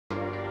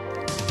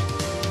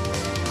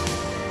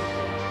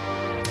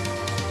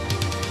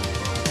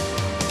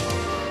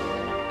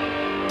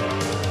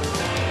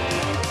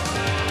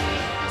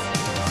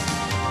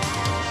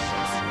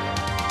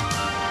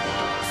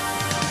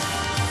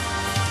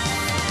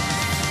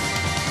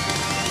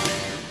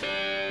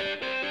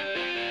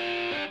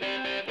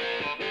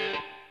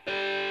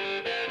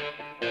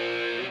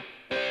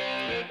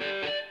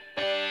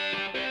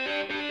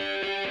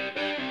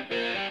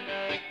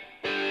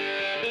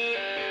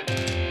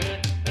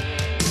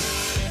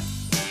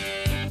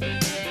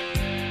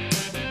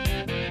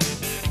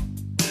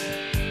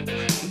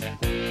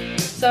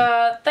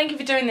So, thank you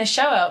for doing this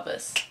show,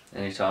 Elvis.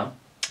 Anytime.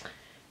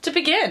 To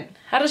begin,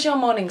 how does your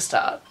morning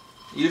start?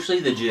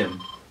 Usually the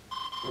gym.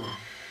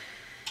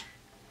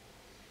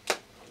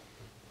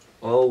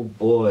 Oh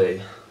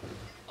boy,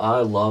 I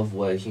love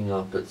waking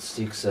up at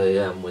 6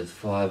 AM with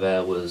 5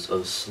 hours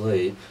of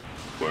sleep.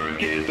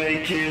 Work it,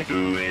 make it,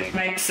 do it,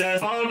 makes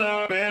us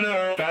harder,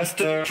 better,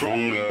 faster,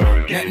 stronger.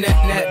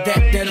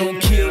 That don't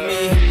kill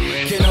me,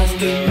 can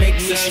only make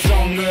us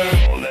stronger.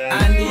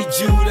 I need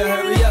you to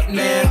hurry up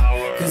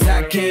now, cause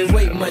I can't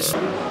wait much.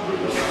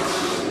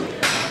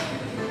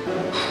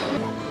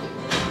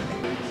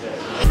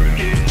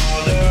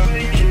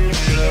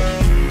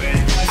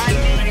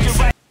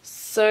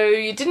 So,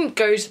 you didn't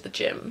go to the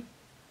gym?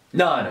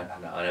 No,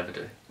 I never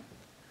do.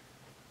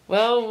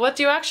 Well, what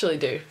do you actually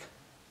do?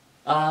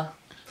 I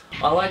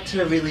like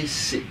to really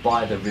sit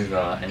by the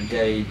river and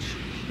gauge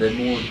the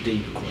more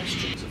deep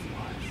questions of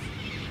life.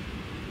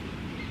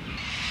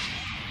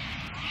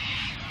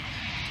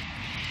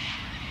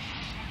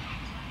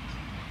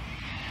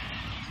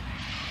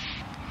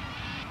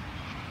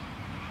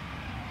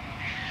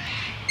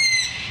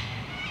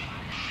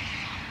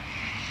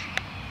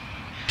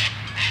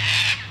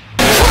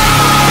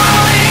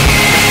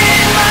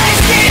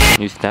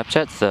 New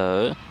Snapchat,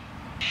 so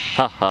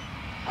ha ha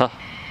ha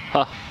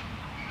ha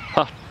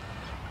ha.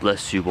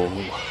 Bless you all.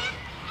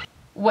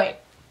 Wait,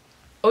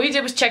 all you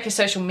did was check your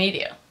social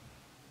media?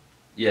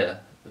 Yeah,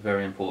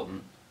 very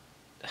important.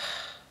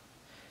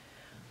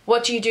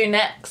 What do you do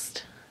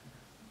next?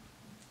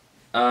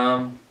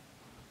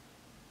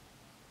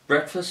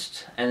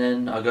 Breakfast, and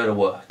then I go to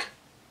work.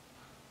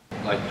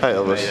 Hey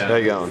Elvis, how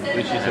you going?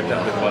 We just hooked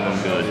up with one of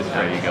them villages.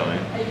 How are you going?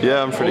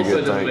 Yeah, I'm pretty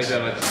good, thanks.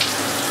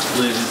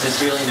 Liz, is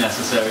this really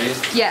necessary?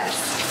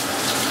 Yes.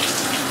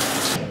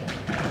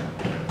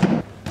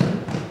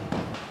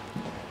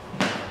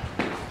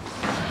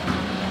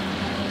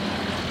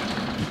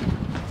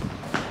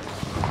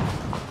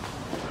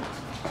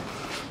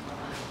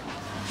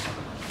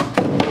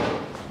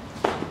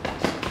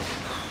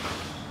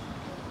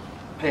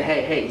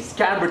 Hey, it's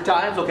Camera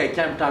Times. Okay,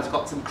 Camera Times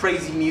got some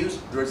crazy news.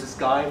 There's this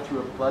guy threw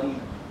a bloody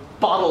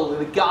bottle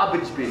in a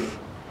garbage bin.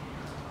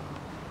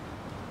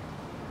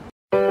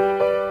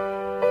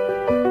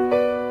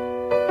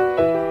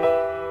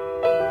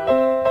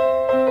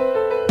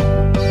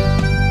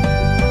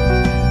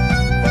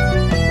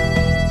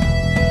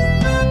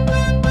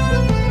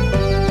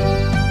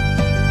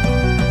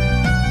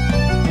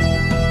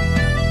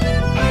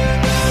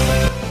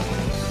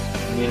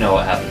 You know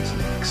what happens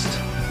next.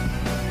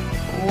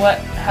 What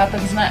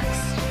happens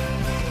next?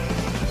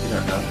 You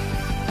don't know.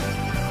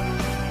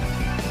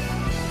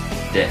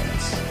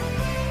 Dance.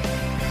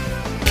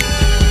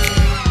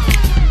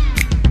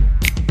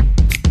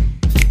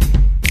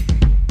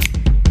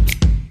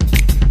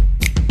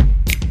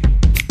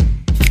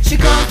 She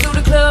comes to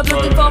the club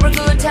looking for a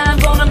good time.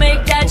 Gonna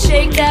make that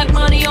shake that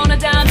money on a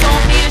dime.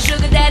 Don't be a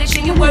sugar daddy,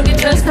 she can work it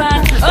just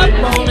fine.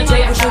 Up on the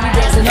table, she'll be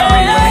dancing all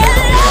night.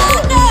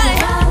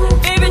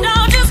 Baby,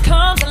 don't just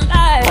come to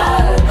life.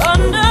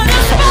 Under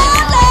the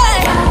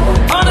spotlight.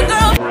 All the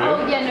girls.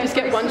 Oh yeah, no, just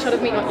get one shot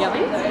of me not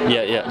yelling.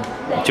 Yeah.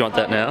 Do you want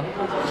that now?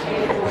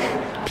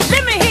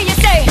 Let me hear you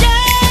say, yeah.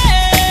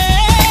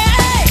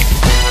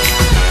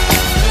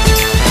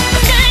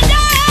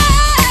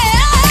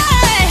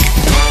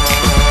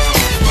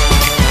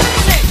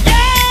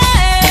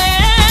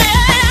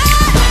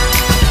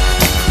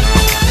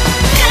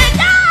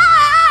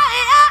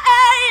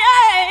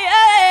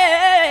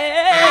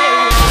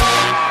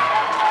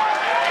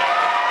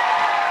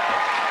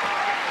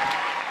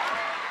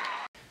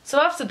 So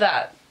after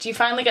that, do you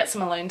finally get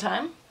some alone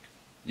time?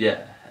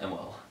 Yeah, and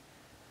well,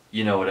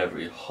 you know what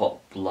every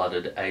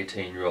hot-blooded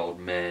 18-year-old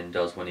man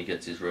does when he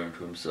gets his room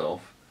to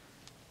himself.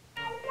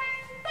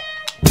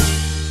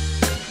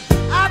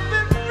 I've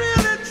been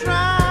really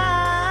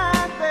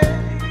trying,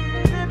 baby,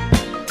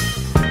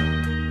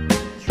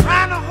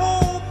 trying to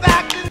hold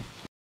back.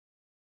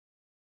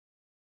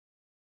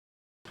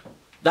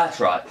 That's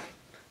right.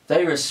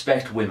 They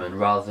respect women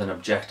rather than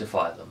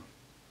objectify them.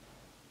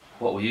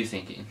 What were you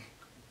thinking?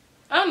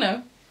 Oh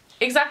no,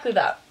 exactly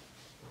that.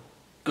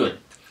 Good.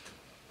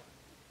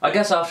 I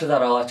guess after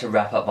that I like to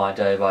wrap up my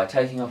day by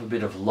taking up a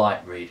bit of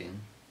light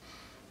reading.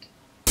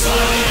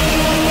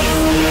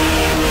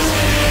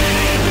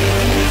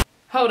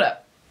 Hold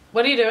up.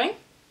 What are you doing?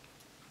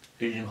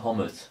 Eating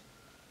hummus.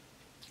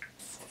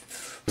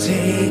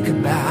 Take a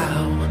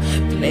bow,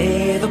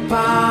 play the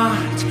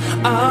part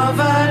of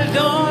a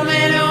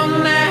lonely,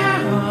 lonely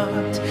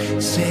heart.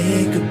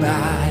 Say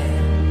goodbye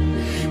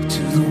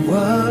to the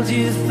world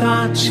you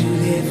thought you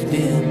lived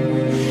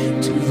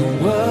in, to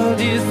the world